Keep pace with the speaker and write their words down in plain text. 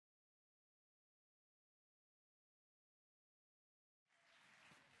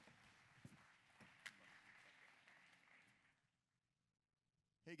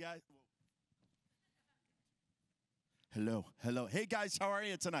Hey, guys. Hello, hello. Hey, guys, how are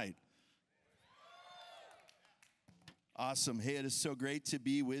you tonight? Awesome. Hey, it is so great to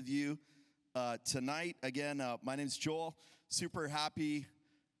be with you tonight. Again, my name's Joel. Super happy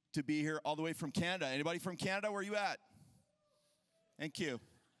to be here all the way from Canada. Anybody from Canada? Where are you at? Thank you.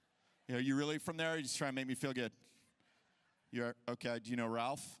 Are you really from there? Or you just trying to make me feel good? You're okay. Do you know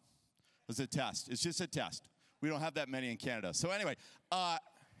Ralph? It was a test. It's just a test. We don't have that many in Canada. So anyway,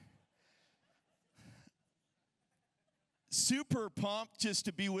 super pumped just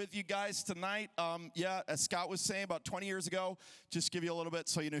to be with you guys tonight. Yeah, as Scott was saying, about 20 years ago, just give you a little bit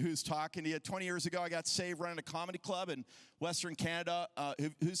so you know who's talking to you. 20 years ago, I got saved running a comedy club in Western Canada.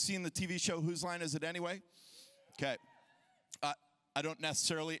 Who's seen the TV show Whose Line Is It Anyway? Okay. I don't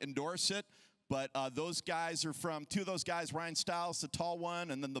necessarily endorse it, but those guys are from, two of those guys, Ryan Stiles, the tall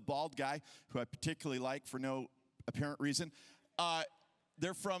one, and then the bald guy, who I particularly like for no apparent reason.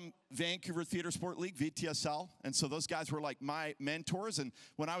 They're from Vancouver Theatre Sport League, VTSL, and so those guys were like my mentors. And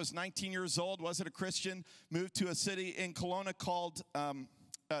when I was 19 years old, wasn't a Christian, moved to a city in Kelowna called,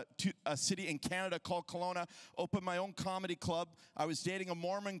 to a city in Canada called Kelowna, opened my own comedy club. I was dating a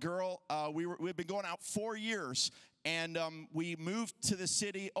Mormon girl. We'd been going out 4 years, and we moved to the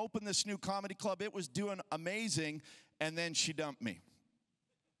city, opened this new comedy club. It was doing amazing, and then she dumped me.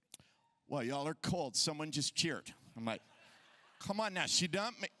 Well, y'all are cold. Someone just cheered. I'm like, come on now, she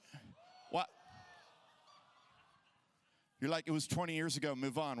dumped me. What? You're like, it was 20 years ago,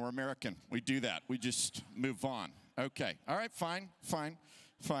 move on, we're American. We do that, we just move on. Okay, all right, fine.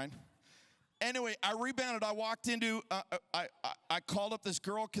 Anyway, I rebounded, I walked into, I called up this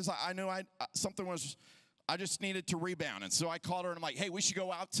girl because I knew I just needed to rebound. And so I called her and I'm like, hey, we should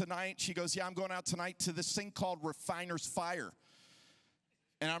go out tonight. She goes, yeah, I'm going out tonight to this thing called Refiner's Fire.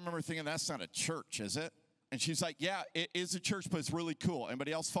 And I remember thinking, that's not a church, is it? And she's like, yeah, it is a church, but it's really cool.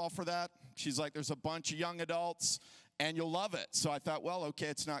 Anybody else fall for that? She's like, there's a bunch of young adults, and you'll love it. So I thought, well, okay,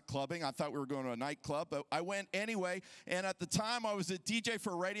 it's not clubbing. I thought we were going to a nightclub, but I went anyway. And at the time, I was a DJ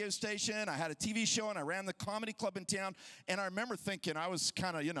for a radio station. I had a TV show, and I ran the comedy club in town. And I remember thinking I was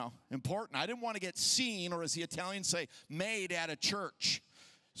kind of, important. I didn't want to get seen, or as the Italians say, made at a church.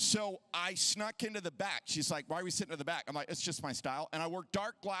 So I snuck into the back. She's like, why are we sitting in the back? I'm like, it's just my style. And I wore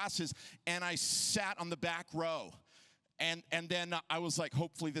dark glasses, and I sat on the back row. And then I was like,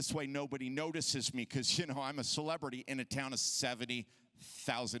 hopefully this way nobody notices me because, I'm a celebrity in a town of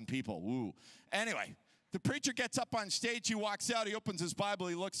 70,000 people. Woo. Anyway, the preacher gets up on stage. He walks out. He opens his Bible.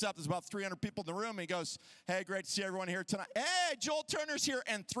 He looks up. There's about 300 people in the room. He goes, hey, great to see everyone here tonight. Hey, Joel Turner's here.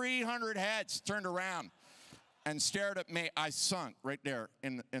 And 300 heads turned around and stared at me. I sunk right there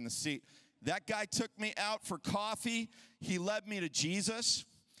in the seat. That guy took me out for coffee. He led me to Jesus.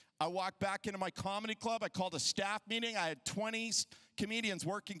 I walked back into my comedy club. I called a staff meeting. I had 20 comedians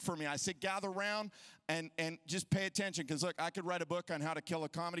working for me. I said, gather around and just pay attention because, look, I could write a book on how to kill a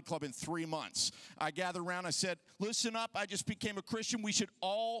comedy club in 3 months. I gathered around. I said, listen up. I just became a Christian. We should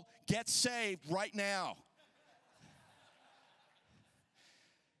all get saved right now.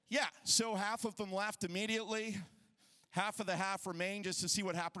 Yeah, so half of them left immediately. Half remained just to see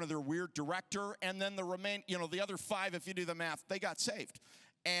what happened to their weird director. And then the other 5, if you do the math, they got saved.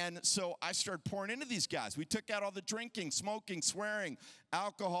 And so I started pouring into these guys. We took out all the drinking, smoking, swearing,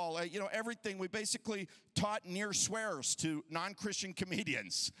 alcohol, everything. We basically taught near swears to non-Christian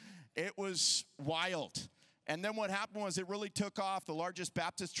comedians. It was wild. And then what happened was it really took off. The largest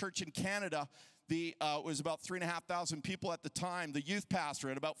Baptist church in Canada, it was about 3,500 people at the time. The youth pastor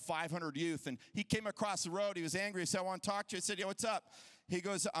had about 500 youth, and he came across the road. He was angry. He said, I want to talk to you. I said, what's up? He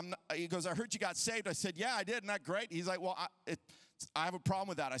goes, I heard you got saved. I said, yeah, I did. Isn't that great? He's like, well, I have a problem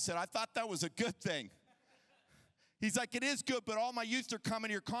with that. I said, I thought that was a good thing. He's like, it is good, but all my youth are coming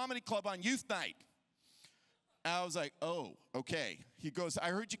to your comedy club on youth night. And I was like, oh, okay. He goes, I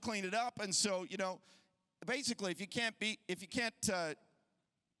heard you clean it up, and so, basically, if you can't beat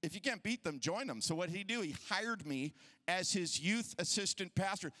them, join them. So what did he do? He hired me as his youth assistant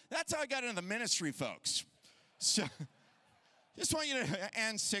pastor. That's how I got into the ministry, folks. So just want you to,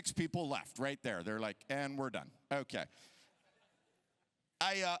 and 6 people left right there. They're like, and we're done. Okay.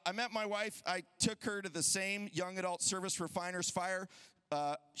 I met my wife. I took her to the same young adult service, Refiner's Fire.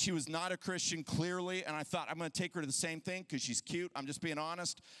 She was not a Christian, clearly, and I thought, I'm going to take her to the same thing because she's cute. I'm just being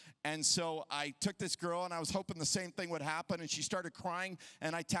honest. And so I took this girl, and I was hoping the same thing would happen, and she started crying,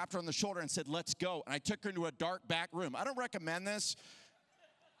 and I tapped her on the shoulder and said, let's go. And I took her into a dark back room. I don't recommend this.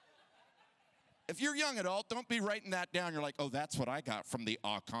 If you're a young adult, don't be writing that down. You're like, oh, that's what I got from the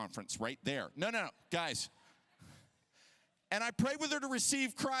conference right there. No, guys. And I prayed with her to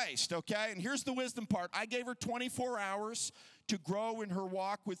receive Christ, okay? And here's the wisdom part. I gave her 24 hours. to grow in her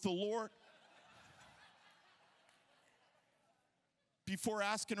walk with the Lord before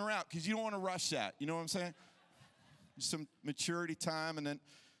asking her out, because you don't want to rush that. You know what I'm saying? Some maturity time, and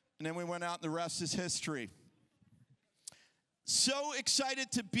then we went out, and the rest is history. So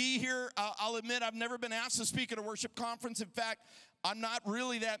excited to be here. I'll admit I've never been asked to speak at a worship conference. In fact, I'm not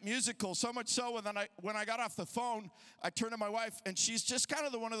really that musical, so much so when I got off the phone, I turned to my wife, and she's just kind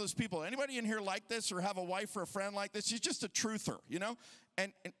of one of those people. Anybody in here like this or have a wife or a friend like this? She's just a truther, you know?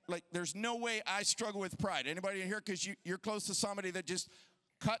 And like, there's no way I struggle with pride. Anybody in here? Because you're close to somebody that just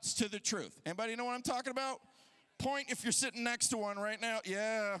cuts to the truth. Anybody know what I'm talking about? Point if you're sitting next to one right now.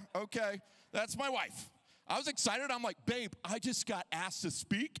 Yeah, okay. That's my wife. I was excited. I'm like, babe, I just got asked to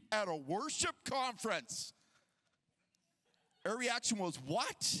speak at a worship conference. Her reaction was,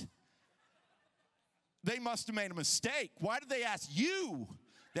 what? They must have made a mistake. Why did they ask you?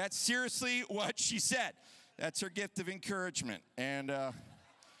 That's seriously what she said. That's her gift of encouragement. And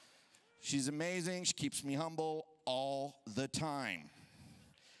she's amazing. She keeps me humble all the time.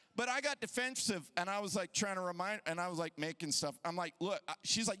 But I got defensive, and I was like trying to remind, and I was like making stuff. I'm like, look,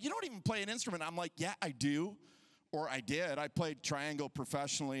 she's like, you don't even play an instrument. I'm like, yeah, I do, or I did. I played triangle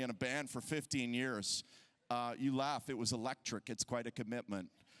professionally in a band for 15 years. You laugh, it was electric. It's quite a commitment.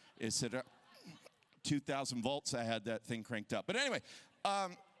 It's at 2,000 volts, I had that thing cranked up. But anyway,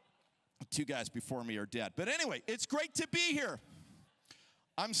 two guys before me are dead. But anyway, it's great to be here.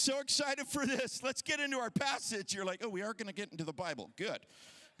 I'm so excited for this. Let's get into our passage. You're like, oh, we are going to get into the Bible. Good.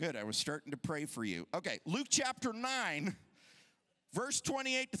 Good, I was starting to pray for you. Okay, Luke chapter 9, verse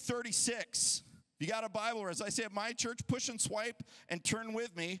 28 to 36. If you got a Bible, or as I say at my church, push and swipe and turn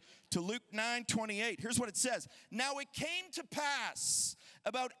with me to Luke 9:28. Here's what it says. Now it came to pass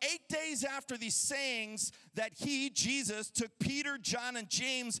about 8 days after these sayings that he, Jesus, took Peter, John, and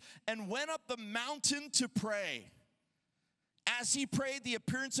James and went up the mountain to pray. As he prayed, the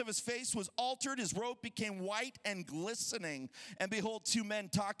appearance of his face was altered. His robe became white and glistening. And behold, two men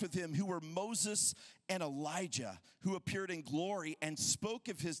talked with him who were Moses and Elijah, who appeared in glory and spoke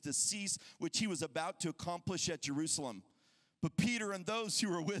of his decease, which he was about to accomplish at Jerusalem. But Peter and those who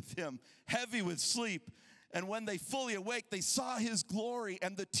were with him, heavy with sleep, and when they fully awake, they saw his glory,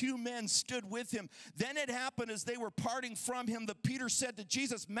 and the two men stood with him. Then it happened as they were parting from him that Peter said to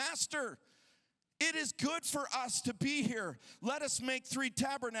Jesus, Master, it is good for us to be here. Let us make 3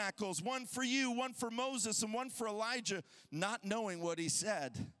 tabernacles, one for you, one for Moses, and one for Elijah, not knowing what he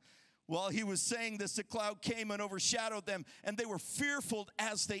said. While he was saying this, a cloud came and overshadowed them, and they were fearful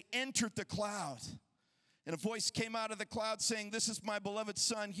as they entered the cloud. And a voice came out of the cloud saying, this is my beloved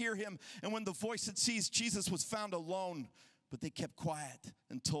son, hear him. And when the voice had ceased, Jesus was found alone. But they kept quiet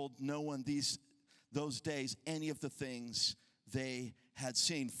and told no one those days any of the things they had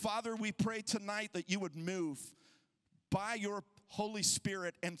seen. Father, we pray tonight that you would move by your Holy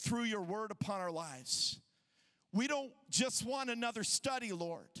Spirit and through your word upon our lives. We don't just want another study,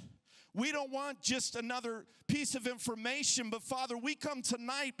 Lord. We don't want just another piece of information, but Father, we come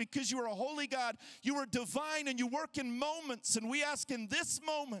tonight because you are a holy God, you are divine, and you work in moments, and we ask in this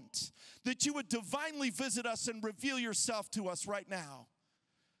moment that you would divinely visit us and reveal yourself to us right now.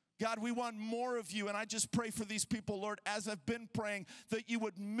 God, we want more of you, and I just pray for these people, Lord, as I've been praying, that you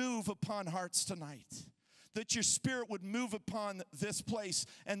would move upon hearts tonight, that your Spirit would move upon this place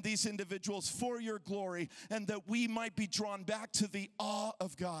and these individuals for your glory, and that we might be drawn back to the awe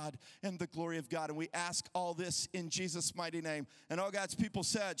of God and the glory of God. And we ask all this in Jesus' mighty name. And all God's people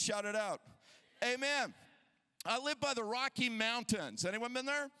said, shout it out. Amen. I live by the Rocky Mountains. Anyone been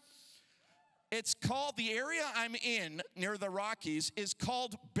there? It's called, the area I'm in near the Rockies is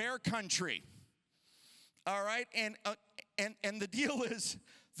called Bear Country. All right, and the deal is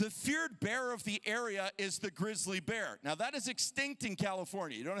the feared bear of the area is the grizzly bear. Now that is extinct in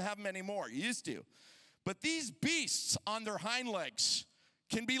California. You don't have them anymore. You used to. But these beasts on their hind legs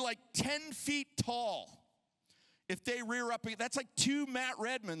can be like 10 feet tall. If they rear up, that's like 2 Matt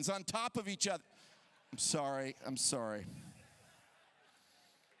Redmans on top of each other. I'm sorry.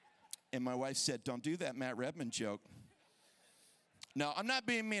 And my wife said, don't do that Matt Redmond joke. No, I'm not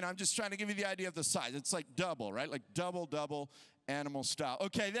being mean. I'm just trying to give you the idea of the size. It's like double, right? Like double animal style.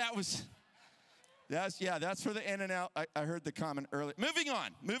 Okay, that's for the in and out. I heard the comment earlier. Moving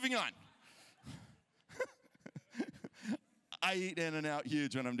on. I eat in and out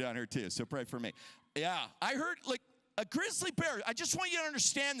huge when I'm down here too, so pray for me. Yeah, I heard like a grizzly bear. I just want you to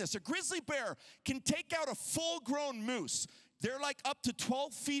understand this. A grizzly bear can take out a full-grown moose. They're like up to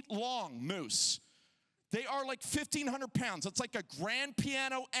 12 feet long moose. They are like 1,500 pounds. It's like a grand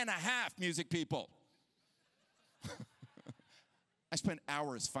piano and a half, music people. I spent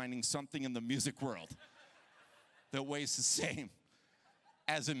hours finding something in the music world. that weighs the same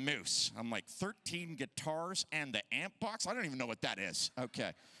as a moose. I'm like, 13 guitars and the amp box? I don't even know what that is.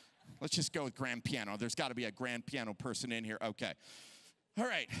 Okay. Let's just go with grand piano. There's got to be a grand piano person in here. Okay. All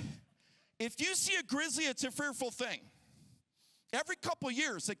right. If you see a grizzly, it's a fearful thing. Every couple of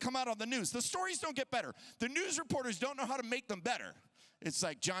years, they come out on the news. The stories don't get better. The news reporters don't know how to make them better. It's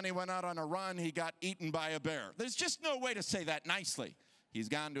like Johnny went out on a run. He got eaten by a bear. There's just no way to say that nicely. He's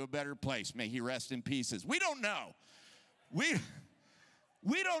gone to a better place. May he rest in pieces. We don't know. We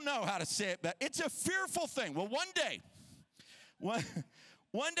don't know how to say it, but it's a fearful thing. Well, one day,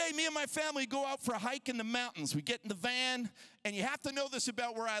 me and my family go out for a hike in the mountains. We get in the van, and you have to know this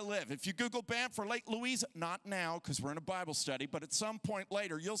about where I live. If you Google Banff or Lake Louise, not now because we're in a Bible study, but at some point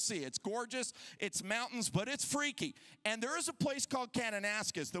later, you'll see. It's gorgeous, it's mountains, but it's freaky. And there is a place called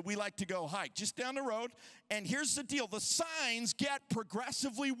Kananaskis that we like to go hike, just down the road. And here's the deal. The signs get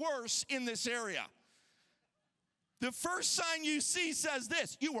progressively worse in this area. The first sign you see says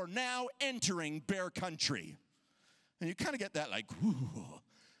this: you are now entering bear country. And you kind of get that like, ooh.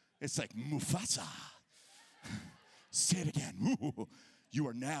 It's like Mufasa. Say it again. Ooh. You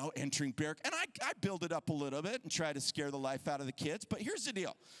are now entering bear. And I build it up a little bit and try to scare the life out of the kids. But here's the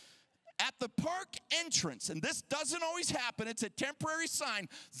deal. At the park entrance, and this doesn't always happen, it's a temporary sign.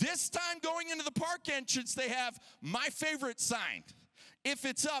 This time going into the park entrance, they have my favorite sign. If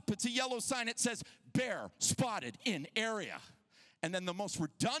it's up, it's a yellow sign. It says, bear spotted in area. And then the most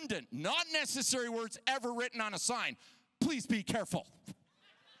redundant, not necessary words ever written on a sign: please be careful.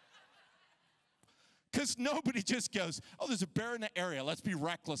 Because nobody just goes, oh, there's a bear in the area. Let's be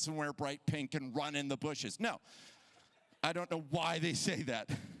reckless and wear bright pink and run in the bushes. No. I don't know why they say that.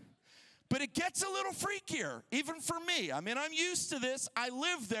 But it gets a little freakier, even for me. I mean, I'm used to this. I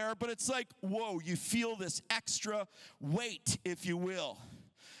live there, but it's like, whoa, you feel this extra weight, if you will.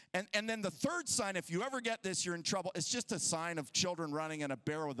 And then the third sign, if you ever get this, you're in trouble. It's just a sign of children running and a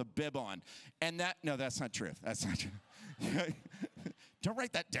bear with a bib on. And no, that's not true. That's not true. Don't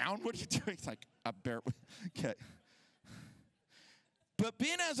write that down. What are you doing? It's like a bear. Okay. But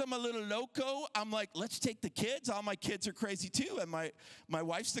being as I'm a little loco, I'm like, let's take the kids. All my kids are crazy too. And my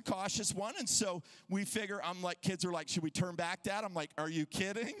wife's the cautious one. And so we figure, I'm like, kids are like, should we turn back, Dad? I'm like, are you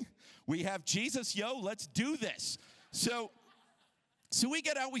kidding? We have Jesus, yo, let's do this. So we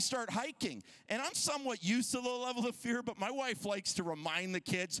get out, we start hiking, and I'm somewhat used to the level of fear, but my wife likes to remind the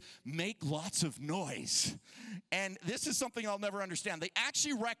kids, make lots of noise. And this is something I'll never understand. They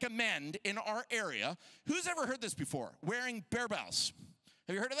actually recommend in our area, who's ever heard this before, wearing bear bells?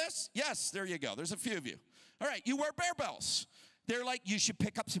 Have you heard of this? Yes, there you go. There's a few of you. All right, you wear bear bells. They're like, you should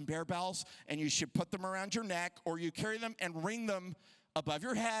pick up some bear bells, and you should put them around your neck, or you carry them and ring them above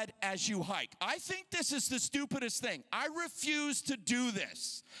your head as you hike. I think this is the stupidest thing. I refuse to do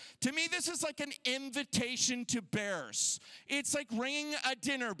this. To me, this is like an invitation to bears. It's like ringing a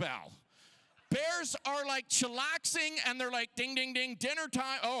dinner bell. Bears are like chillaxing, and they're like, ding, ding, ding, dinner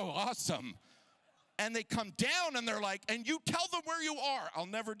time. Oh, awesome. And they come down, and they're like, and you tell them where you are. I'll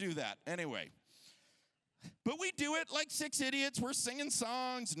never do that. Anyway. But we do it like 6 idiots. We're singing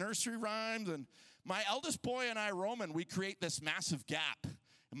songs, nursery rhymes, and my eldest boy and I, Roman, we create this massive gap.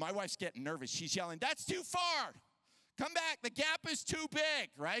 And my wife's getting nervous. She's yelling, that's too far. Come back. The gap is too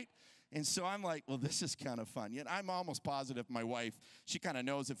big, right? And so I'm like, well, this is kind of fun. Yet I'm almost positive my wife, she kind of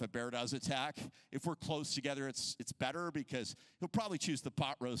knows if a bear does attack. If we're close together, it's better because he'll probably choose the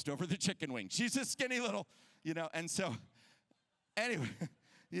pot roast over the chicken wing. She's a skinny little, and so anyway,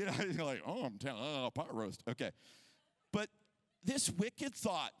 you're like, oh, I'm telling pot roast. Okay. But this wicked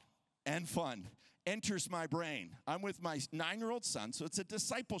thought and fun enters my brain. I'm with my 9-year-old son, so it's a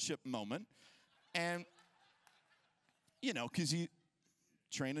discipleship moment. And, because you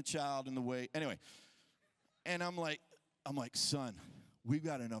train a child in the way. Anyway, and I'm like, son, we've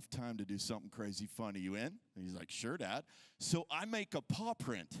got enough time to do something crazy fun. Are you in? And he's like, sure, Dad. So I make a paw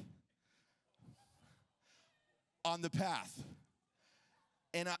print on the path.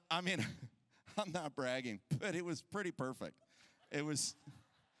 And I mean, I'm not bragging, but it was pretty perfect. It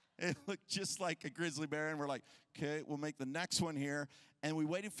looked just like a grizzly bear, and we're like, okay, we'll make the next one here. And we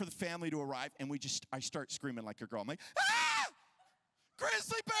waited for the family to arrive, and I start screaming like a girl. I'm like, ah!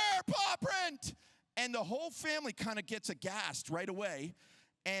 Grizzly bear, paw print! And the whole family kind of gets aghast right away.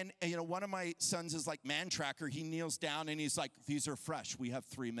 And, one of my sons is like man tracker. He kneels down, and he's like, these are fresh. We have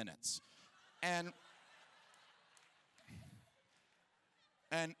 3 minutes. And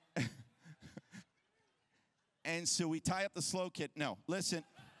so we tie up the slow kid. No, listen.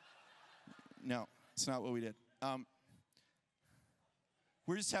 No, it's not what we did.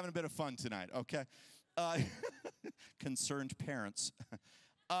 We're just having a bit of fun tonight, okay? Concerned parents.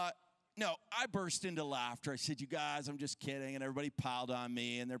 no, I burst into laughter. I said, you guys, I'm just kidding. And everybody piled on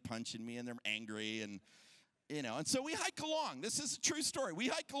me, and they're punching me, and they're angry. And, and so we hike along. This is a true story. We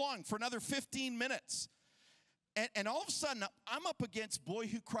hike along for another 15 minutes. And all of a sudden, I'm up against Boy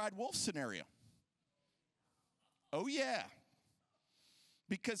Who Cried Wolf scenario. Oh, yeah.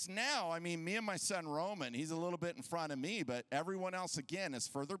 Because now, me and my son Roman, he's a little bit in front of me, but everyone else, again, is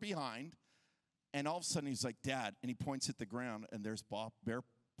further behind. And all of a sudden, he's like, Dad, and he points at the ground, and there's bear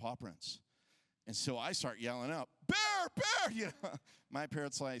paw prints. And so I start yelling out, bear!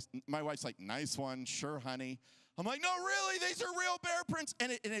 My wife's like, nice one, sure, honey. I'm like, no, really, these are real bear prints.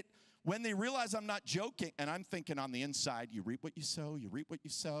 And when they realize I'm not joking, and I'm thinking on the inside, you reap what you sow, you reap what you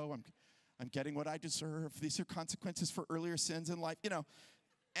sow. I'm getting what I deserve. These are consequences for earlier sins in life,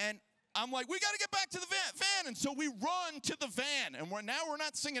 And I'm like, we got to get back to the van. And so we run to the van. And we're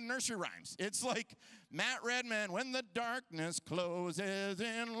not singing nursery rhymes. It's like Matt Redman, when the darkness closes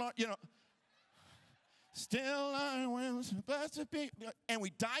in, still I will, blessed be. And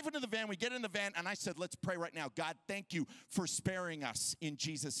we dive into the van. We get in the van. And I said, let's pray right now. God, thank you for sparing us in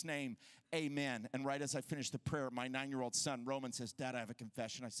Jesus' name. Amen. And right as I finished the prayer, my 9-year-old son, Roman, says, Dad, I have a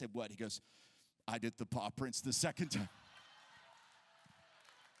confession. I said, what? He goes, I did the paw prints the second time.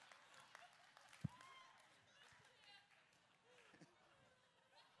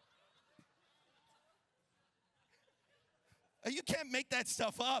 You can't make that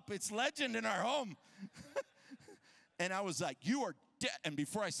stuff up. It's legend in our home. And I was like, you are dead. And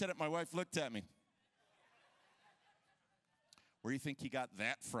before I said it, my wife looked at me. Where do you think you got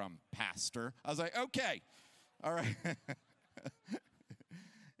that from, Pastor? I was like, okay. All right.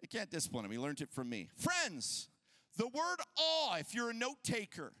 You can't discipline him. He learned it from me. Friends, the word awe, if you're a note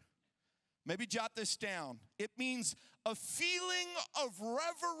taker, maybe jot this down. It means a feeling of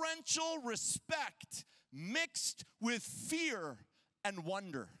reverential respect mixed with fear and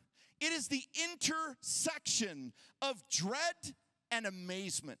wonder. It is the intersection of dread and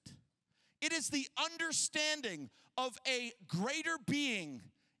amazement. It is the understanding of a greater being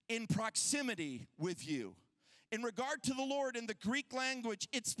in proximity with you. In regard to the Lord, in the Greek language,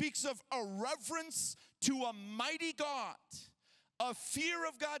 it speaks of a reverence to a mighty God, a fear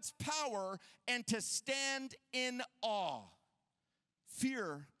of God's power, and to stand in awe.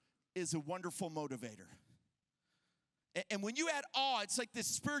 Fear is a wonderful motivator. And when you add awe, it's like this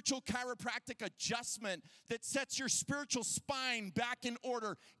spiritual chiropractic adjustment that sets your spiritual spine back in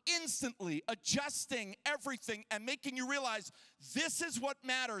order instantly, adjusting everything and making you realize this is what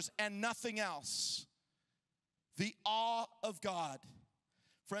matters and nothing else. The awe of God.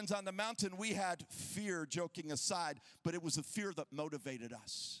 Friends, on the mountain, we had fear, joking aside, but it was a fear that motivated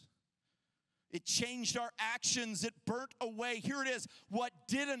us. It changed our actions. It burnt away. Here it is, what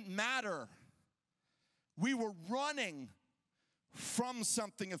didn't matter. We were running from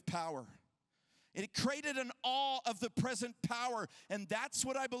something of power. It created an awe of the present power. And that's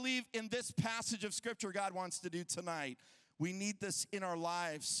what I believe in this passage of Scripture God wants to do tonight. We need this in our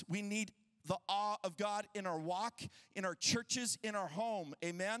lives. We need the awe of God in our walk, in our churches, in our home.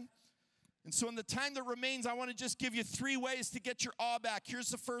 Amen? And so in the time that remains, I want to just give you 3 ways to get your awe back. Here's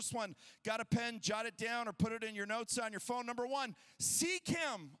the first one. Got a pen? Jot it down or put it in your notes on your phone. Number 1, seek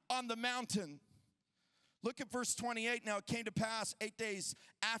him on the mountain. Look at verse 28. Now it came to pass 8 days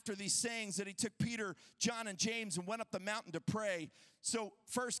after these sayings that he took Peter, John, and James and went up the mountain to pray. So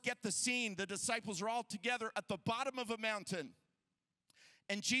first, get the scene. The disciples are all together at the bottom of a mountain.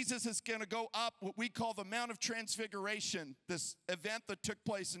 And Jesus is going to go up what we call the Mount of Transfiguration, this event that took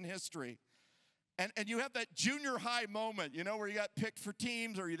place in history. And you have that junior high moment, where you got picked for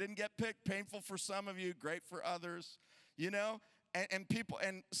teams or you didn't get picked. Painful for some of you, great for others, And people,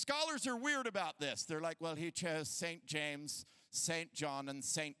 and scholars are weird about this. They're like, well, he chose St. James, St. John, and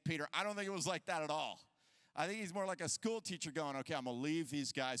St. Peter. I don't think it was like that at all. I think he's more like a school teacher going, okay, I'm going to leave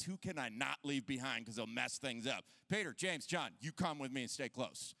these guys. Who can I not leave behind because they'll mess things up? Peter, James, John, you come with me and stay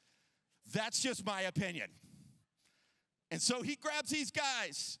close. That's just my opinion. And so he grabs these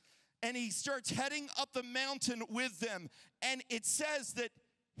guys, and he starts heading up the mountain with them. And it says that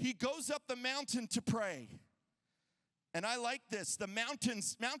he goes up the mountain to pray. And I like this. The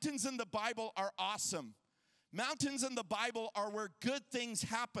mountains in the Bible are awesome. Mountains in the Bible are where good things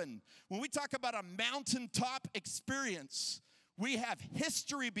happen. When we talk about a mountaintop experience, we have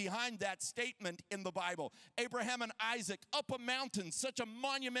history behind that statement in the Bible. Abraham and Isaac up a mountain, such a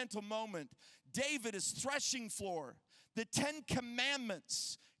monumental moment. David is threshing floor. The 10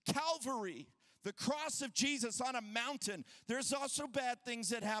 Commandments, Calvary, the cross of Jesus on a mountain. There's also bad things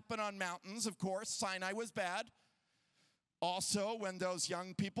that happen on mountains, of course. Sinai was bad. Also, when those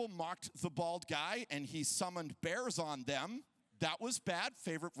young people mocked the bald guy and he summoned bears on them, That was bad.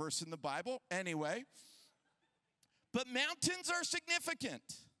 Favorite verse in the Bible. Anyway. But mountains are significant.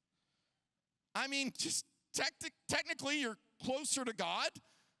 I mean, just technically, you're closer to God,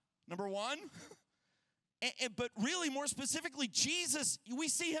 number one. But really, more specifically, Jesus, we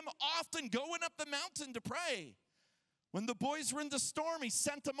see him often going up the mountain to pray. When the boys were in the storm, he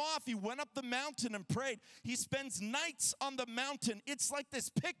sent them off. He went up the mountain and prayed. He spends nights on the mountain. It's like this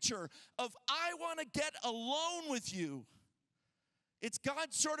picture of, I want to get alone with you. It's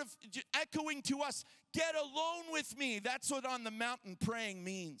God sort of echoing to us, get alone with me. That's what on the mountain praying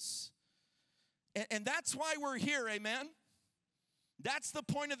means. And that's why we're here, amen? That's the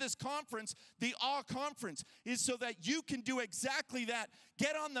point of this conference, the Awe Conference, is so that you can do exactly that.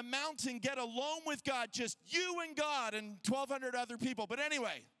 Get on the mountain, get alone with God, just you and God and 1,200 other people. But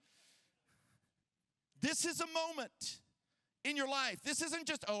anyway, this is a moment in your life. This isn't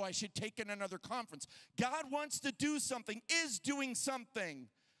just, oh, I should take in another conference. God wants to do something, is doing something,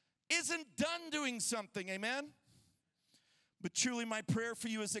 isn't done doing something, amen? But truly, my prayer for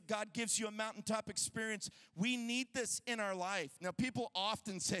you is that God gives you a mountaintop experience. We need this in our life. Now, people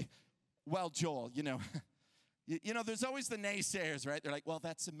often say, well, Joel, you know, there's always the naysayers, right? They're like, well,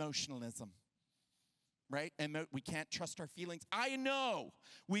 that's emotionalism, right? And we can't trust our feelings. I know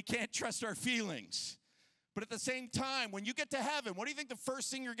we can't trust our feelings. But at the same time, when you get to heaven, what do you think the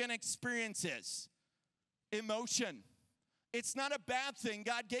first thing you're going to experience is? Emotion. It's not a bad thing.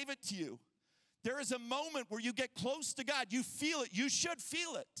 God gave it to you. There is a moment where you get close to God. You feel it. You should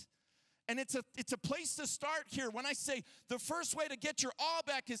feel it. And it's a place to start here. When I say the first way to get your awe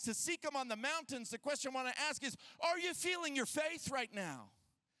back is to seek him on the mountains, the question I want to ask is, are you feeling your faith right now?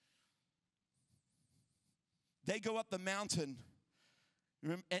 They go up the mountain.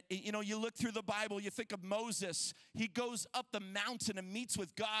 And, you look through the Bible, you think of Moses. He goes up the mountain and meets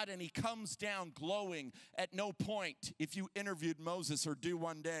with God, and he comes down glowing. At no point, if you interviewed Moses or do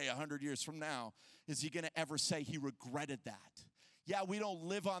one day, 100 years from now, is he going to ever say he regretted that. Yeah, we don't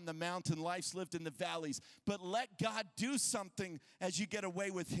live on the mountain. Life's lived in the valleys. But let God do something as you get away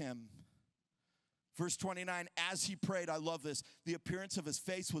with him. Verse 29, as he prayed, I love this, the appearance of his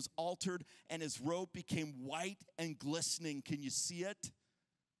face was altered, and his robe became white and glistening. Can you see it?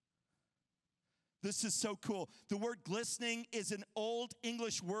 This is so cool. The word glistening is an old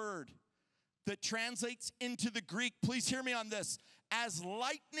English word that translates into the Greek, please hear me on this, as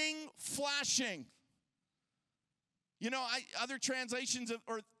lightning flashing. Other translations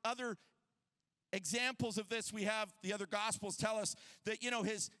or other examples of this we have, the other Gospels tell us that,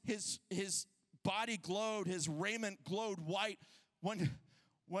 his body glowed, his raiment glowed white.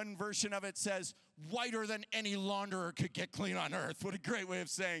 One version of it says, whiter than any launderer could get clean on earth. What a great way of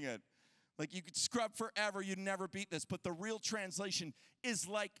saying it. Like you could scrub forever, you'd never beat this. But the real translation is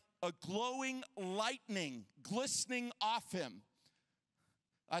like a glowing lightning glistening off him.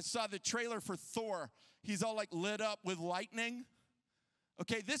 I saw the trailer for Thor. He's all like lit up with lightning.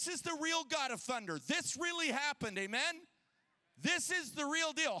 Okay, this is the real God of thunder. This really happened, amen? This is the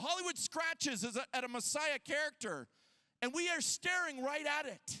real deal. Hollywood scratches at a Messiah character, and we are staring right at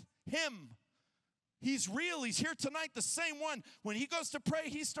it. Him. He's real. He's here tonight, the same one. When he goes to pray,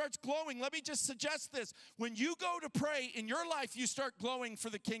 he starts glowing. Let me just suggest this. When you go to pray in your life, you start glowing for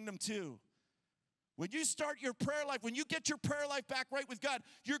the kingdom too. When you start your prayer life, when you get your prayer life back right with God,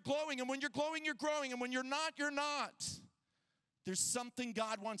 you're glowing. And when you're glowing, you're growing. And when you're not, you're not. There's something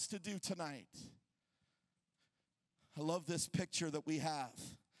God wants to do tonight. I love this picture that we have.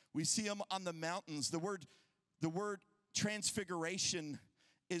 We see him on the mountains. The word transfiguration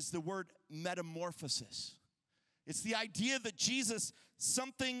is the word metamorphosis. It's the idea that Jesus,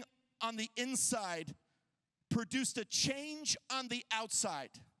 something on the inside, produced a change on the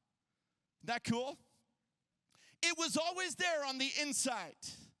outside. Isn't that cool? It was always there on the inside.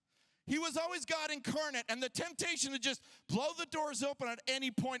 He was always God incarnate, and the temptation to just blow the doors open at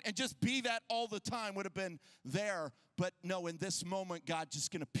any point and just be that all the time would have been there. But no, in this moment, God's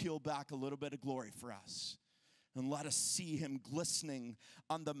just going to peel back a little bit of glory for us. And let us see him glistening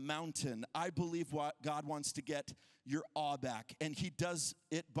on the mountain. I believe what God wants to get your awe back. And he does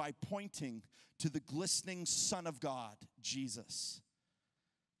it by pointing to the glistening Son of God, Jesus.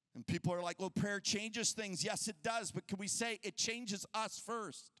 And people are like, well, prayer changes things. Yes, it does. But can we say it changes us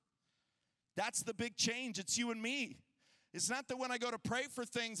first? That's the big change. It's you and me. It's not that when I go to pray for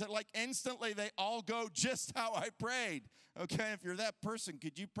things that like instantly they all go just how I prayed. Okay, if you're that person,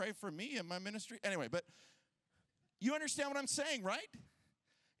 could you pray for me in my ministry? Anyway, but you understand what I'm saying, right?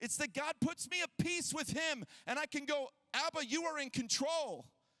 It's that God puts me at peace with him, and I can go, Abba, you are in control.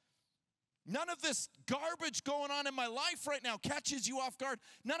 None of this garbage going on in my life right now catches you off guard.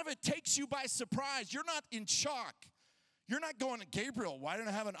 None of it takes you by surprise. You're not in shock. You're not going to Gabriel, why don't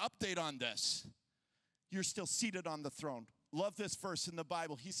I have an update on this? You're still seated on the throne. Love this verse in the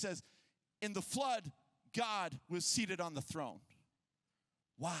Bible. He says, in the flood, God was seated on the throne.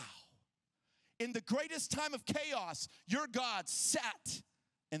 Wow. In the greatest time of chaos, your God sat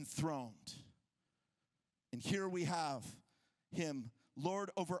enthroned. And here we have him,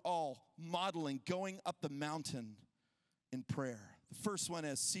 Lord over all, modeling, going up the mountain in prayer. The first one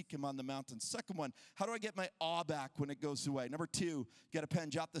is seek him on the mountain. Second one, how do I get my awe back when it goes away? Number two, get a pen,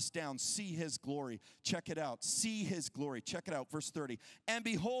 jot this down. See his glory. Check it out. See his glory. Check it out. Verse 30. And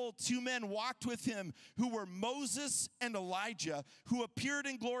behold, two men walked with him who were Moses and Elijah, who appeared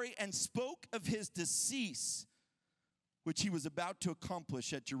in glory and spoke of his decease, which he was about to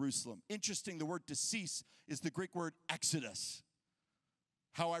accomplish at Jerusalem. Interesting, the word decease is the Greek word exodus.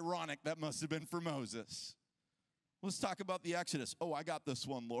 How ironic that must have been for Moses. Let's talk about the Exodus. Oh, I got this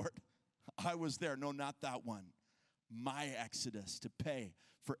one, Lord. I was there. No, not that one. My Exodus to pay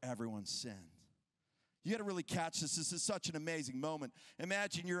for everyone's sin. You got to really catch this. This is such an amazing moment.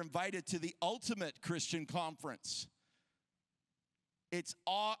 Imagine you're invited to the ultimate Christian conference. It's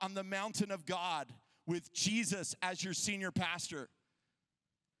awe on the mountain of God with Jesus as your senior pastor.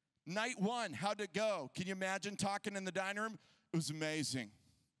 Night one, how'd it go? Can you imagine talking in the dining room? It was amazing.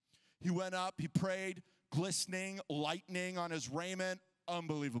 He went up, he prayed, glistening, lightning on his raiment.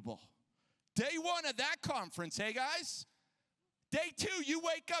 Unbelievable. Day one at that conference, hey guys? Day two, you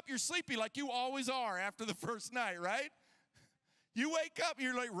wake up, you're sleepy like you always are after the first night, right? You wake up,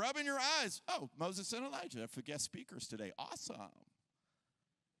 you're like rubbing your eyes. Oh, Moses and Elijah for guest speakers today. Awesome. Wow.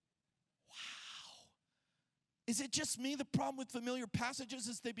 Is it just me? The problem with familiar passages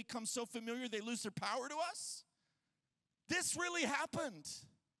is they become so familiar they lose their power to us? This really happened.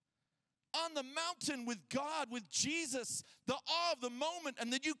 On the mountain with God, with Jesus, the awe of the moment,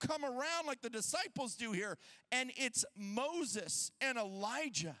 and then you come around like the disciples do here, and it's Moses and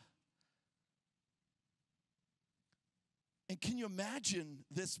Elijah. And can you imagine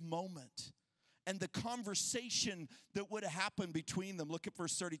this moment and the conversation that would have happened between them? Look at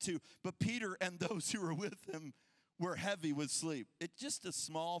verse 32. But Peter and those who were with him were heavy with sleep. It's just a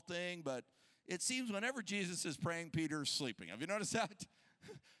small thing, but it seems whenever Jesus is praying, Peter's sleeping. Have you noticed that?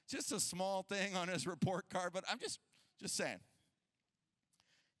 Just a small thing on his report card, but I'm just saying.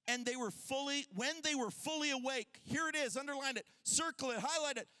 And when they were fully awake, here it is, underline it, circle it,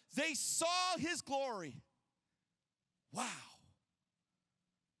 highlight it, they saw his glory. Wow.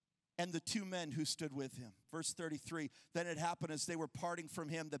 And the two men who stood with him. Verse 33, then it happened as they were parting from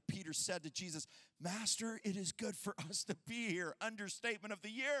him that Peter said to Jesus, Master, it is good for us to be here. Understatement of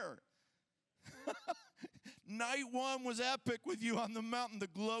the year. Night one was epic with you on the mountain, the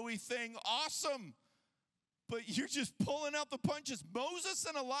glowy thing, awesome. But you're just pulling out the punches. Moses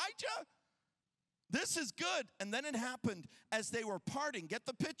and Elijah? This is good. And then it happened as they were parting. Get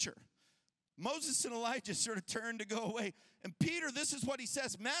the picture. Moses and Elijah sort of turned to go away. And Peter, this is what he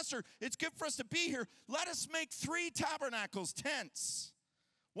says, Master, it's good for us to be here. Let us make 3 tabernacles, tents.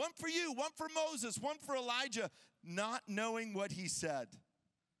 One for you, one for Moses, one for Elijah, not knowing what he said.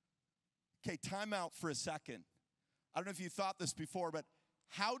 Okay, time out for a second. I don't know if you thought this before, but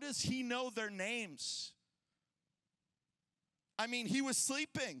how does he know their names? I mean, he was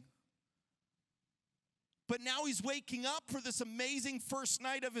sleeping. But now he's waking up for this amazing first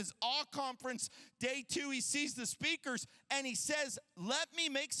night of his awe conference. Day 2, he sees the speakers, and he says, let me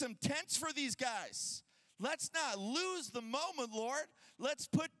make some tents for these guys. Let's not lose the moment, Lord. Let's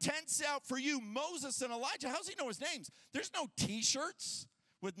put tents out for you, Moses and Elijah. How does he know his names? There's no T-shirts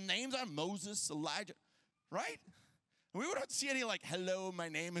with names on Moses, Elijah, right? We don't see any like, hello, my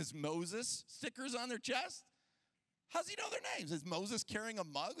name is Moses stickers on their chest. How does he know their names? Is Moses carrying a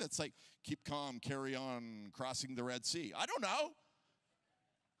mug that's like, keep calm, carry on, crossing the Red Sea? I don't know.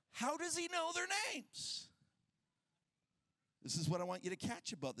 How does he know their names? This is what I want you to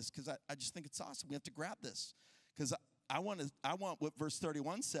catch about this, because I just think it's awesome. We have to grab this, because I want what verse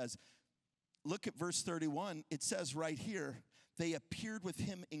 31 says. Look at verse 31. It says right here, they appeared with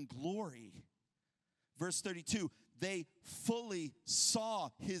him in glory. Verse 32, they fully saw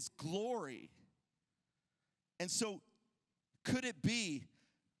his glory. And so could it be,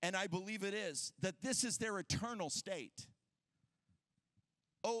 and I believe it is, that this is their eternal state?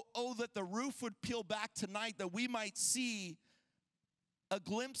 Oh, that the roof would peel back tonight, that we might see a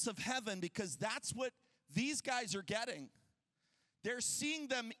glimpse of heaven, because that's what these guys are getting. They're seeing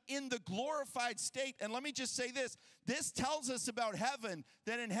them in the glorified state. And let me just say this. This tells us about heaven,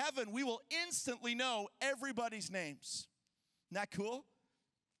 that in heaven we will instantly know everybody's names. Isn't that cool?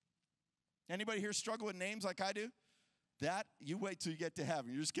 Anybody here struggle with names like I do? That, you wait till you get to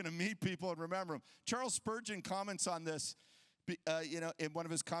heaven. You're just going to meet people and remember them. Charles Spurgeon comments on this, in one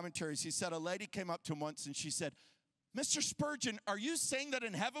of his commentaries. He said a lady came up to him once and she said, Mr. Spurgeon, are you saying that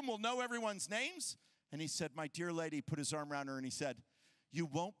in heaven we'll know everyone's names? And he said, my dear lady, put his arm around her and he said, you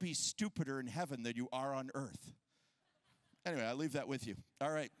won't be stupider in heaven than you are on earth. Anyway, I leave that with you.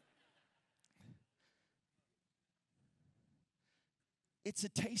 All right. It's a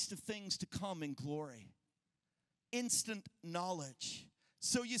taste of things to come in glory. Instant knowledge.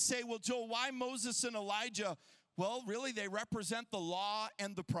 So you say, well, Joel, why Moses and Elijah? Well, really, they represent the law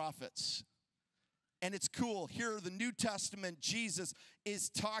and the prophets. And it's cool. Here, the New Testament, Jesus is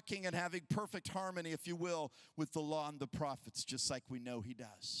talking and having perfect harmony, if you will, with the law and the prophets, just like we know he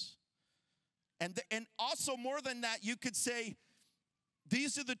does. And also, more than that, you could say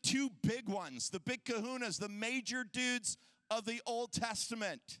these are the two big ones, the big kahunas, the major dudes of the Old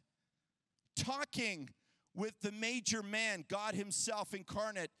Testament, talking with the major man, God himself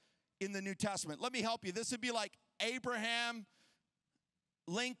incarnate in the New Testament. Let me help you. This would be like Abraham,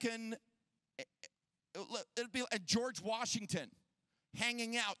 Lincoln, it'd be like George Washington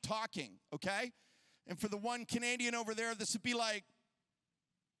hanging out, talking, okay? And for the one Canadian over there, this would be like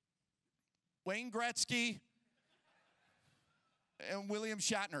Wayne Gretzky and William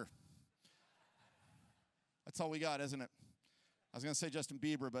Shatner. That's all we got, isn't it? I was going to say Justin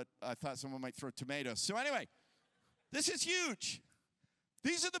Bieber, but I thought someone might throw tomatoes. So anyway, this is huge.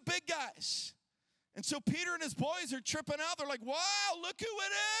 These are the big guys. And so Peter and his boys are tripping out. They're like, wow, look who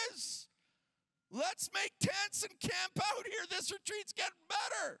it is. Let's make tents and camp out here. This retreat's getting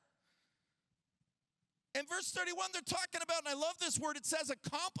better. In verse 31, they're talking about, and I love this word, it says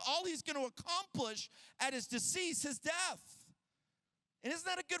all he's going to accomplish at his decease, his death. And isn't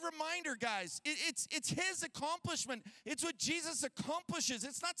that a good reminder, guys? It's his accomplishment. It's what Jesus accomplishes.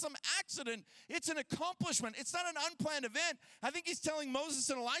 It's not some accident. It's an accomplishment. It's not an unplanned event. I think he's telling Moses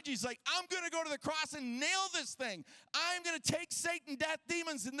and Elijah, he's like, I'm going to go to the cross and nail this thing. I'm going to take Satan, death,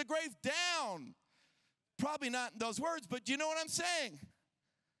 demons in the grave down. Probably not in those words, but do you know what I'm saying?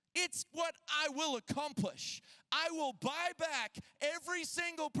 It's what I will accomplish. I will buy back every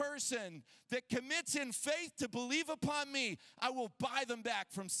single person that commits in faith to believe upon me. I will buy them back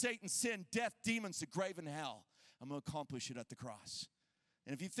from Satan, sin, death, demons, the grave, and hell. I'm going to accomplish it at the cross.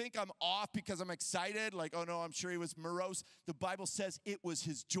 And if you think I'm off because I'm excited, like, oh no, I'm sure he was morose, the Bible says it was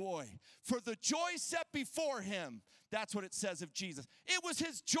his joy. For the joy set before him, that's what it says of Jesus. It was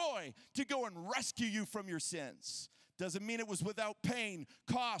his joy to go and rescue you from your sins. Doesn't mean it was without pain,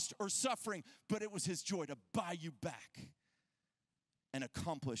 cost, or suffering, but it was his joy to buy you back and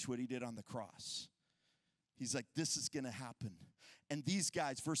accomplish what he did on the cross. He's like, this is going to happen. And these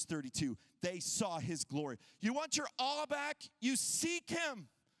guys, verse 32, they saw his glory. You want your awe back? You seek him.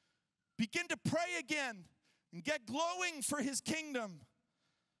 Begin to pray again and get glowing for his kingdom.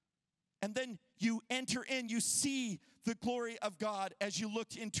 And then you enter in, you see the glory of God as you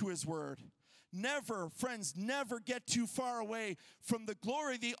look into his word. Never, friends, never get too far away from the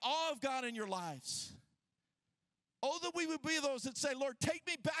glory, the awe of God in your lives. Oh, that we would be those that say, Lord, take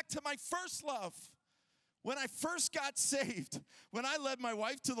me back to my first love. When I first got saved, when I led my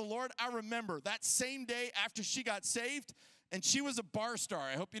wife to the Lord, I remember that same day after she got saved, and she was a bar star.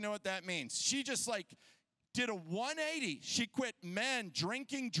 I hope you know what that means. She just did a 180. She quit men,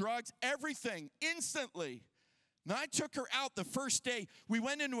 drinking, drugs, everything instantly. And I took her out the first day. We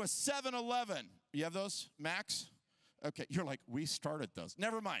went into a 7-Eleven. You have those, Max? Okay, you're like, we started those.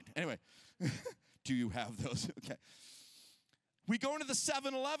 Never mind. Anyway, do you have those? Okay. We go into the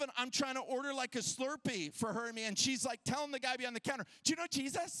 7-Eleven. I'm trying to order like a Slurpee for her and me, and she's like telling the guy behind the counter, do you know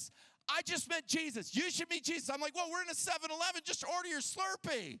Jesus? I just met Jesus. You should meet Jesus. I'm like, well, we're in a 7-Eleven. Just order your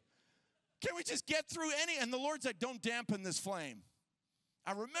Slurpee. Can we just get through any? And the Lord's like, don't dampen this flame.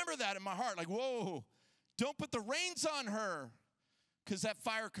 I remember that in my heart, like, whoa. Don't put the reins on her, because that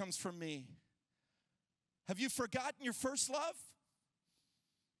fire comes from me. Have you forgotten your first love?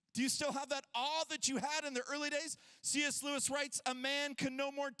 Do you still have that awe that you had in the early days? C.S. Lewis writes, a man can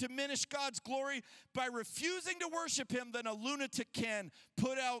no more diminish God's glory by refusing to worship him than a lunatic can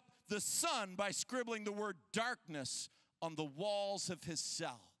put out the sun by scribbling the word darkness on the walls of his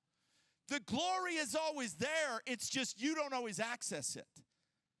cell. The glory is always there. It's just you don't always access it.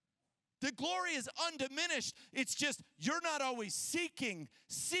 The glory is undiminished. It's just you're not always seeking,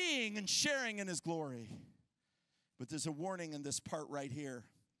 seeing, and sharing in his glory. But there's a warning in this part right here.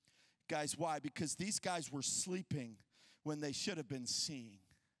 Guys, why? Because these guys were sleeping when they should have been seeing.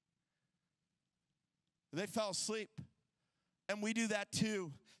 They fell asleep. And we do that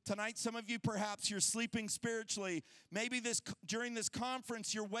too. Tonight, some of you, perhaps you're sleeping spiritually. Maybe during this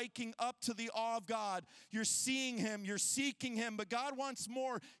conference, you're waking up to the awe of God. You're seeing him, you're seeking him, but God wants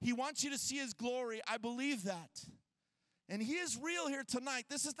more. He wants you to see his glory. I believe that. And he is real here tonight.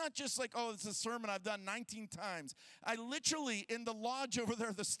 This is not just like, oh, it's a sermon I've done 19 times. I literally, in the lodge over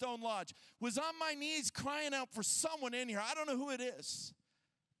there, the Stone Lodge, was on my knees crying out for someone in here. I don't know who it is.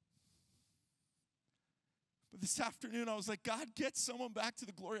 But this afternoon, I was like, God, get someone back to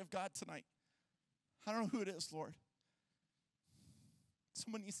the glory of God tonight. I don't know who it is, Lord.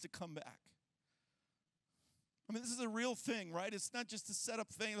 Someone needs to come back. I mean, this is a real thing, right? It's not just a set-up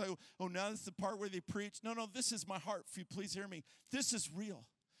thing like, oh, now this is the part where they preach. No, this is my heart. If you please hear me. This is real.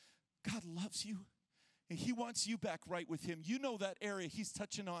 God loves you, and he wants you back right with him. You know that area he's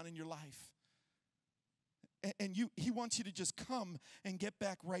touching on in your life. And he wants you to just come and get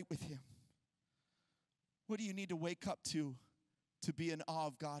back right with him. What do you need to wake up to be in awe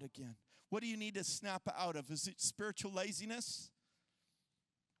of God again? What do you need to snap out of? Is it spiritual laziness?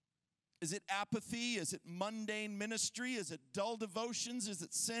 Is it apathy? Is it mundane ministry? Is it dull devotions? Is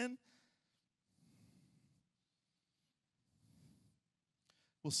it sin?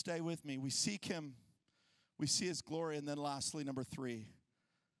 Well, stay with me. We seek him. We see his glory. And then lastly, number 3,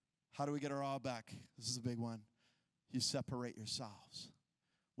 how do we get our awe back? This is a big one. You separate yourselves.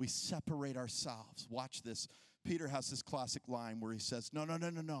 We separate ourselves. Watch this. Peter has this classic line where he says, no.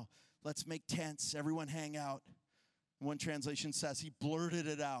 Let's make tents. Everyone hang out. One translation says he blurted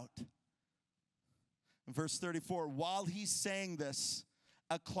it out. In verse 34, while he's saying this,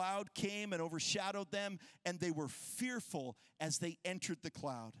 a cloud came and overshadowed them, and they were fearful as they entered the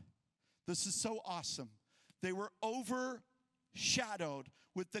cloud. This is so awesome. They were overshadowed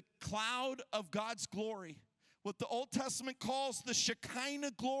with the cloud of God's glory, what the Old Testament calls the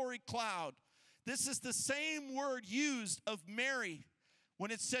Shekinah glory cloud. This is the same word used of Mary when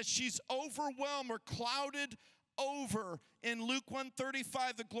it says she's overwhelmed or clouded over. In Luke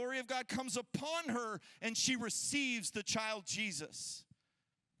 1:35, the glory of God comes upon her and she receives the child Jesus.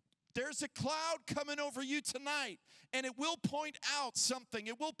 There's a cloud coming over you tonight, and it will point out something.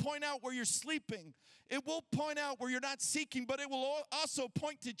 It will point out where you're sleeping. It will point out where you're not seeking, but it will also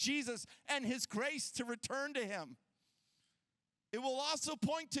point to Jesus and his grace to return to him. It will also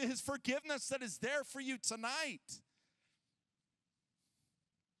point to his forgiveness that is there for you tonight.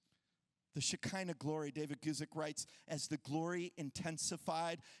 The Shekinah glory, David Guzik writes, as the glory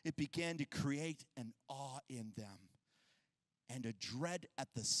intensified, it began to create an awe in them and a dread at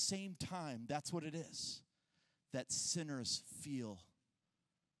the same time. That's what it is, that sinners feel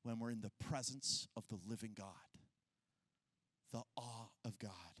when we're in the presence of the living God, the awe of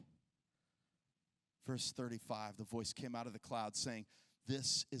God. Verse 35, the voice came out of the cloud saying,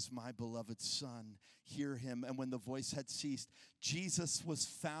 this is my beloved son, hear him. And when the voice had ceased, Jesus was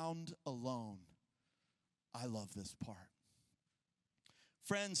found alone. I love this part.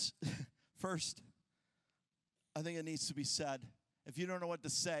 Friends, first, I think it needs to be said, if you don't know what to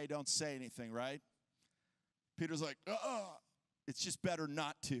say, don't say anything, right? Peter's like, it's just better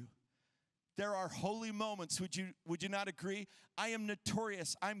not to. There are holy moments, would you not agree? I am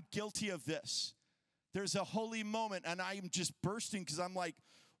notorious, I'm guilty of this. There's a holy moment, and I am just bursting because I'm like,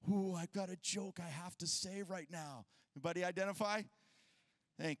 ooh, I've got a joke I have to say right now. Anybody identify?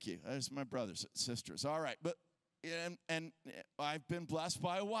 Thank you. There's my brothers and sisters. All right, but and I've been blessed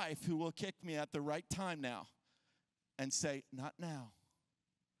by a wife who will kick me at the right time now and say, not now.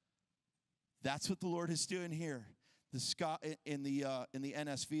 That's what the Lord is doing here. In the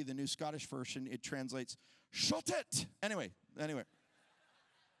NSV, the New Scottish Version, it translates, shut it. Anyway.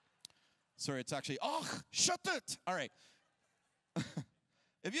 Sorry, it's actually, shut it. All right.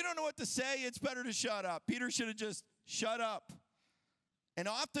 If you don't know what to say, it's better to shut up. Peter should have just shut up. And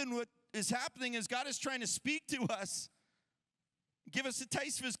often what is happening is God is trying to speak to us, give us a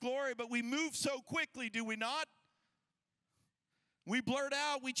taste of his glory, but we move so quickly, do we not? We blurt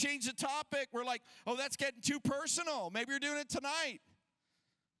out, we change the topic. We're like, oh, that's getting too personal. Maybe you're doing it tonight.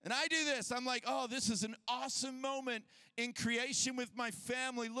 And I do this. I'm like, oh, this is an awesome moment in creation with my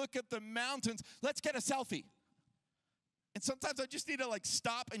family. Look at the mountains. Let's get a selfie. And sometimes I just need to like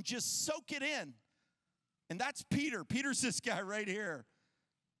stop and just soak it in. And that's Peter. Peter's this guy right here.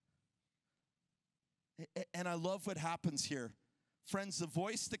 And I love what happens here. Friends, the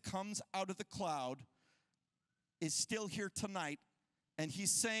voice that comes out of the cloud is still here tonight. And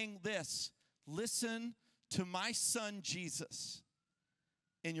he's saying this, listen to my son Jesus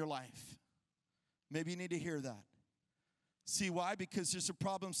in your life. Maybe you need to hear that. See why? Because there's a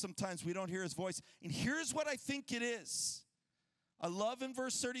problem sometimes we don't hear his voice. And here's what I think it is. I love in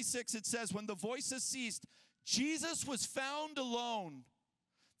verse 36 it says, when the voice has ceased, Jesus was found alone.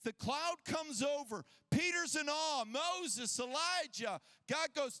 The cloud comes over. Peter's in awe. Moses, Elijah. God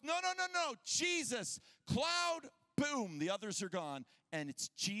goes, no, no, no, no. Jesus. Cloud, boom. The others are gone. And it's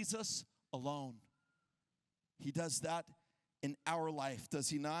Jesus alone. He does that in our life, does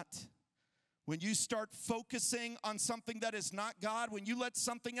he not? When you start focusing on something that is not God, when you let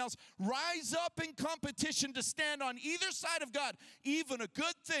something else rise up in competition to stand on either side of God, even a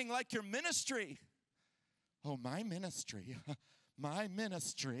good thing like your ministry. Oh, my ministry. My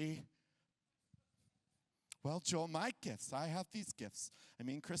ministry. Well, Joel, my gifts. I have these gifts. I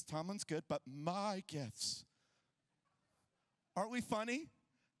mean, Chris Tomlin's good, but my gifts. Aren't we funny?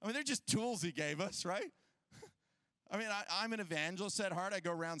 I mean, they're just tools he gave us, right? I mean, I'm an evangelist at heart. I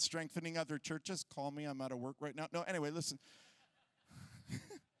go around strengthening other churches. Call me. I'm out of work right now. No, anyway, listen.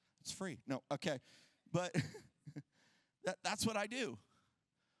 It's free. No, okay. But that's what I do.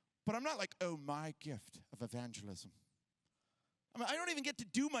 But I'm not like, oh, my gift of evangelism. I mean, I don't even get to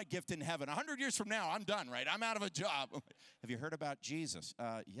do my gift in heaven. 100 years from now, I'm done, right? I'm out of a job. Have you heard about Jesus?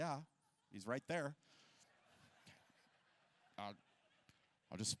 Yeah, he's right there.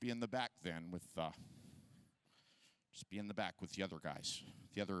 I'll just be in the back then with, just be in the back with the other guys,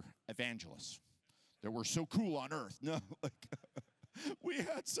 the other evangelists that were so cool on earth. No, like, we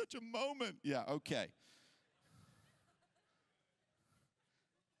had such a moment. Yeah, okay.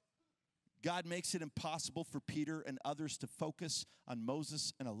 God makes it impossible for Peter and others to focus on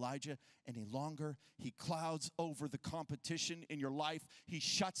Moses and Elijah any longer. He clouds over the competition in your life. He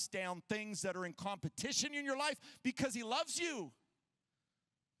shuts down things that are in competition in your life because he loves you.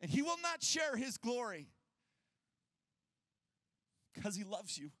 And he will not share his glory because he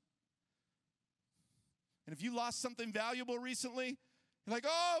loves you. And if you lost something valuable recently, you're like,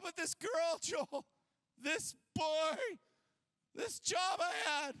 oh, but this girl, Joel, this boy, this job I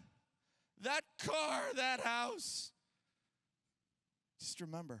had, that car, that house. Just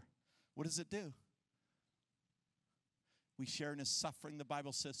remember, what does it do? We share in his suffering, the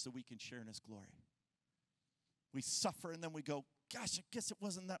Bible says, so we can share in his glory. We suffer and then we go, gosh, I guess it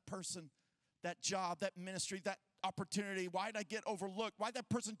wasn't that person, that job, that ministry, that opportunity. Why did I get overlooked? Why did that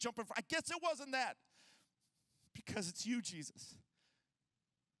person jump in front? I guess it wasn't that. Because it's you, Jesus.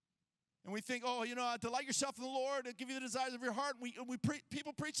 And we think, oh, you know, delight yourself in the Lord and give you the desires of your heart. And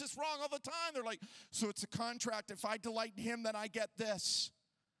people preach this wrong all the time. They're like, so it's a contract. If I delight in him, then I get this.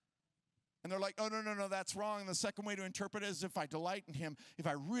 And they're like, oh, no, no, no, that's wrong. And the second way to interpret it is if I delight in him, if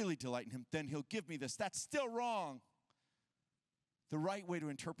I really delight in him, then he'll give me this. That's still wrong. The right way to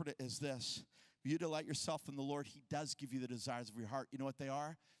interpret it is this. If you delight yourself in the Lord, he does give you the desires of your heart. You know what they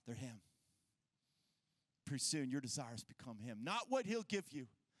are? They're him. Pretty soon, your desires become him. Not what he'll give you.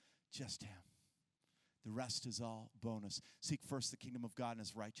 Just him. The rest is all bonus. Seek first the kingdom of God and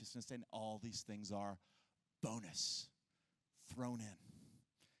his righteousness, and all these things are bonus, thrown in.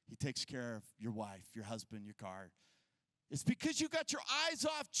 He takes care of your wife, your husband, your car. It's because you got your eyes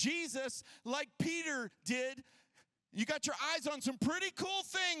off Jesus like Peter did. You got your eyes on some pretty cool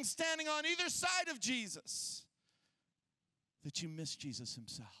things standing on either side of Jesus that you miss Jesus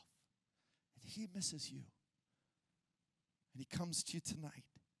himself. And he misses you. And he comes to you tonight.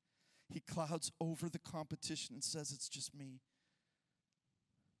 He clouds over the competition and says, it's just me.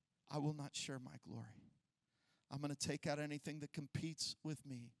 I will not share my glory. I'm going to take out anything that competes with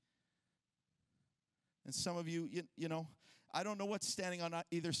me. And some of you, you know, I don't know what's standing on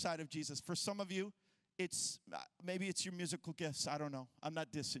either side of Jesus. For some of you, maybe it's your musical gifts. I don't know. I'm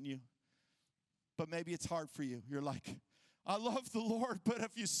not dissing you. But maybe it's hard for you. You're like, I love the Lord, but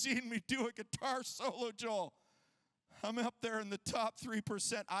have you seen me do a guitar solo, Joel? I'm up there in the top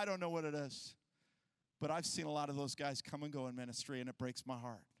 3%. I don't know what it is. But I've seen a lot of those guys come and go in ministry, and it breaks my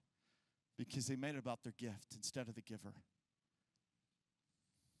heart because they made it about their gift instead of the giver.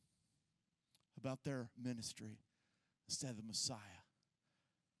 About their ministry instead of the Messiah.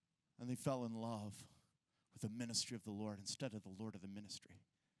 And they fell in love with the ministry of the Lord instead of the Lord of the ministry.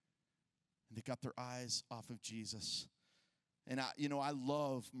 And they got their eyes off of Jesus. And I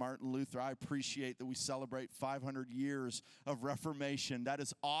love Martin Luther. I appreciate that we celebrate 500 years of Reformation. That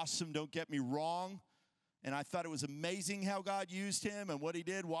is awesome, don't get me wrong. And I thought it was amazing how God used him and what he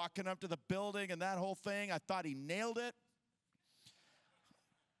did, walking up to the building and that whole thing. I thought he nailed it.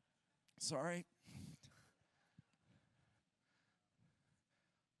 Sorry.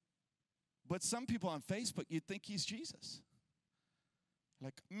 But some people on Facebook, you'd think he's Jesus.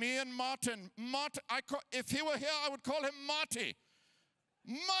 Like me and Martin, if he were here, I would call him Marty.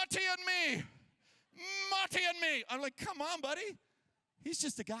 Marty and me. Marty and me. I'm like, come on, buddy. He's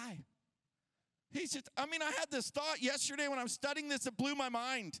just a guy. I had this thought yesterday when I was studying this, it blew my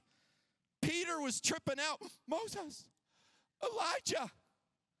mind. Peter was tripping out. Moses, Elijah,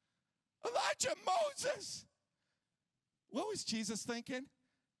 Elijah, Moses. What was Jesus thinking?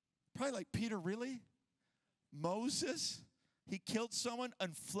 Probably like, Peter, really? Moses? He killed someone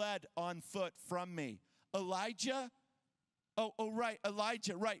and fled on foot from me. Elijah? Right,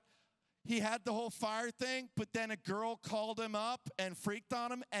 Elijah, right. He had the whole fire thing, but then a girl called him up and freaked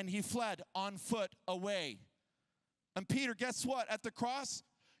on him, and he fled on foot away. And Peter, guess what? At the cross,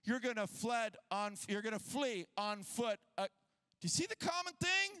 you're going to flee on foot. Do you see the common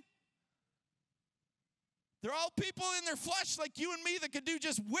thing? They're all people in their flesh like you and me that could do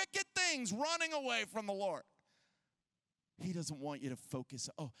just wicked things running away from the Lord. He doesn't want you to focus,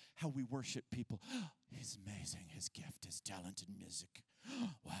 how we worship people. He's amazing. His gift, his talent in music.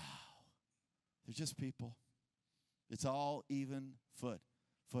 Wow. They're just people. It's all even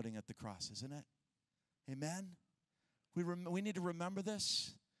footing at the cross, isn't it? Amen? We need to remember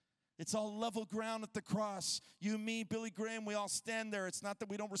this. It's all level ground at the cross. You, me, Billy Graham, we all stand there. It's not that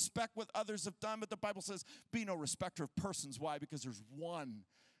we don't respect what others have done, but the Bible says, be no respecter of persons. Why? Because there's one,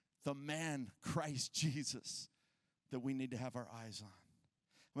 the man, Christ Jesus, that we need to have our eyes on.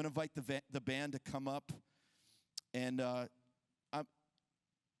 I'm going to invite the band to come up. And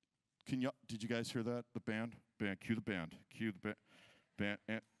did you guys hear that? The band? Cue the band. Cue the band.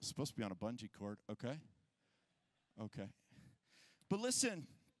 It's supposed to be on a bungee cord. Okay. But listen.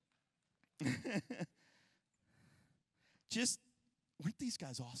 Weren't these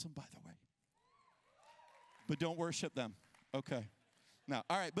guys awesome, by the way? But don't worship them. Okay. Now,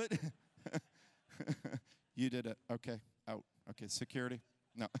 all right, but you did it. Okay. Out. Okay, security.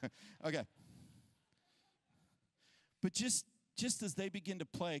 No. Okay. But just as they begin to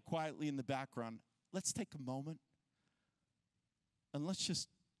play quietly in the background, let's take a moment and let's just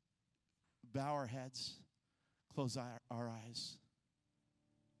bow our heads, close our eyes.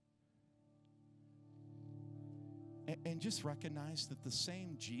 And just recognize that the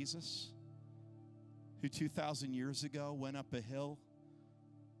same Jesus who 2,000 years ago went up a hill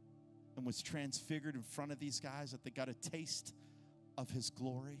and was transfigured in front of these guys, that they got a taste of his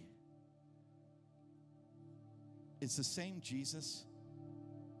glory, is the same Jesus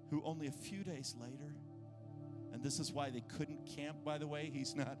who only a few days later, and this is why they couldn't camp, by the way,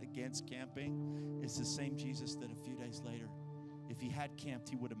 he's not against camping, it's the same Jesus that a few days later, if he had camped,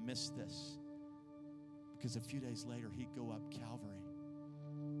 he would have missed this. Because a few days later, he'd go up Calvary.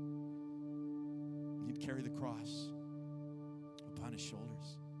 He'd carry the cross upon his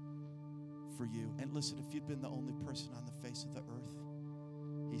shoulders for you. And listen, if you'd been the only person on the face of the earth,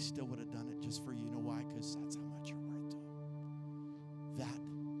 he still would have done it just for you. You know why? Because that's how much you're worth to him. That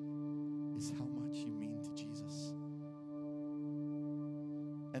is how much you mean to Jesus.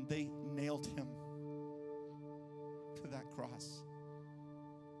 And they nailed him to that cross.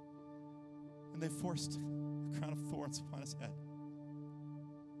 And they forced a crown of thorns upon his head.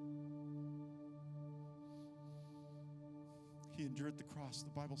 He endured the cross.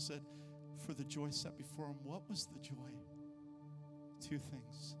 The Bible said, for the joy set before him. What was the joy? Two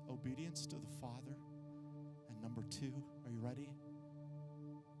things. Obedience to the Father. And number two, are you ready?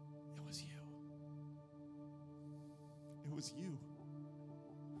 It was you. It was you.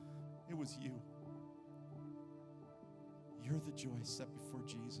 It was you. You're the joy set before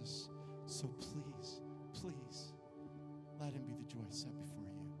Jesus. So please, let him be the joy set before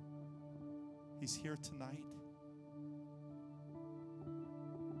you. He's here tonight.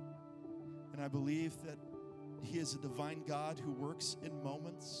 And I believe that he is a divine God who works in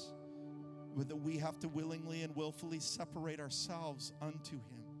moments, but that we have to willingly and willfully separate ourselves unto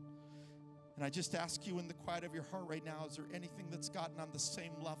him. And I just ask you in the quiet of your heart right now, is there anything that's gotten on the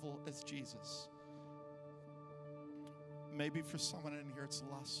same level as Jesus? Maybe for someone in here it's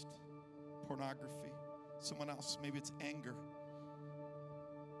lust, pornography. Someone else, maybe it's anger.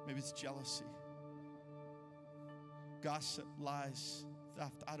 Maybe it's jealousy, gossip, lies,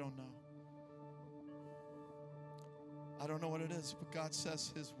 theft. I don't know. I don't know what it is, but God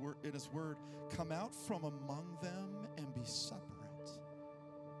says in his word, come out from among them and be separate.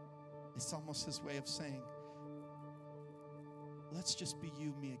 It's almost his way of saying, let's just be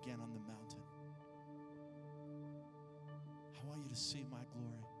you, me again on the mountain. I want you to see my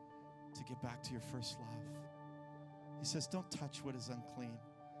glory, to get back to your first love. He says, don't touch what is unclean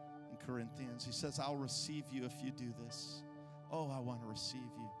in Corinthians. He says, I'll receive you if you do this. Oh, I want to receive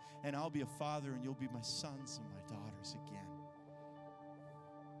you. And I'll be a father and you'll be my sons and my daughters again.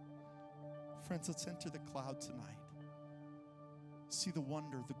 Friends, let's enter the cloud tonight. See the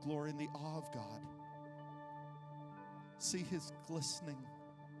wonder, the glory, and the awe of God. See his glistening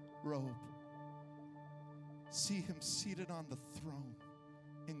robe. See him seated on the throne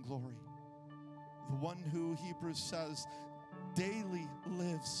in glory. The one who Hebrews says daily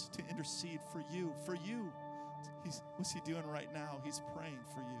lives to intercede for you. For you. What's he doing right now? He's praying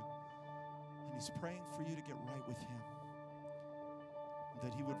for you. And he's praying for you to get right with him.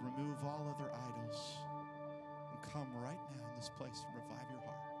 That he would remove all other idols and come right now in this place and revive your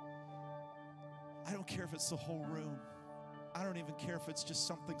heart. I don't care if it's the whole room. I don't even care if it's just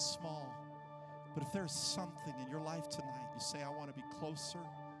something small. But if there's something in your life tonight, you say, I want to be closer.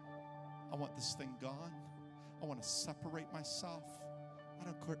 I want this thing gone. I want to separate myself. I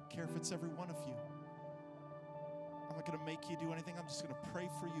don't care if it's every one of you. I'm not going to make you do anything. I'm just going to pray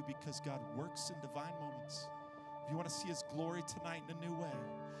for you because God works in divine moments. If you want to see his glory tonight in a new way,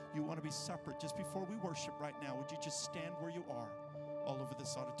 you want to be separate. Just before we worship right now, would you just stand where you are all over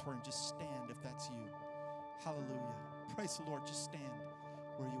this auditorium? Just stand if that's you. Hallelujah. Praise the Lord. Just stand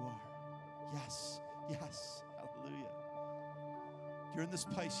where you are. Yes, yes. Hallelujah. You're in this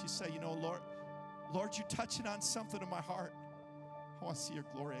place, you say, you know, Lord, you're touching on something in my heart. I want to see your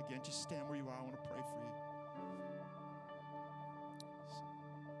glory again. Just stand where you are. I want to pray for you.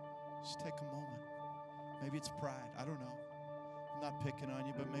 Just take a moment. Maybe it's pride. I don't know. I'm not picking on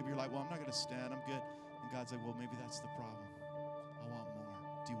you, but maybe you're like, well, I'm not going to stand. I'm good. And God's like, well, maybe that's the problem. I want more.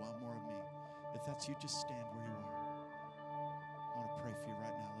 Do you want more of me? If that's you, just stand where you are. I want to pray for you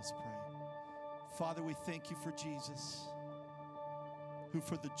right now. Let's pray. Father, we thank you for Jesus, who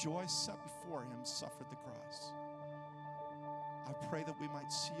for the joy set before him suffered the cross. I pray that we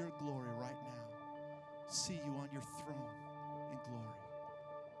might see your glory right now. See you on your throne in glory.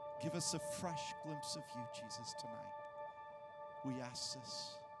 Give us a fresh glimpse of you, Jesus, tonight. We ask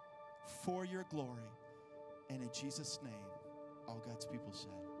this for your glory, and in Jesus' name, all God's people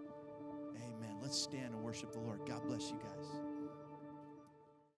said, amen. Let's stand and worship the Lord. God bless you guys.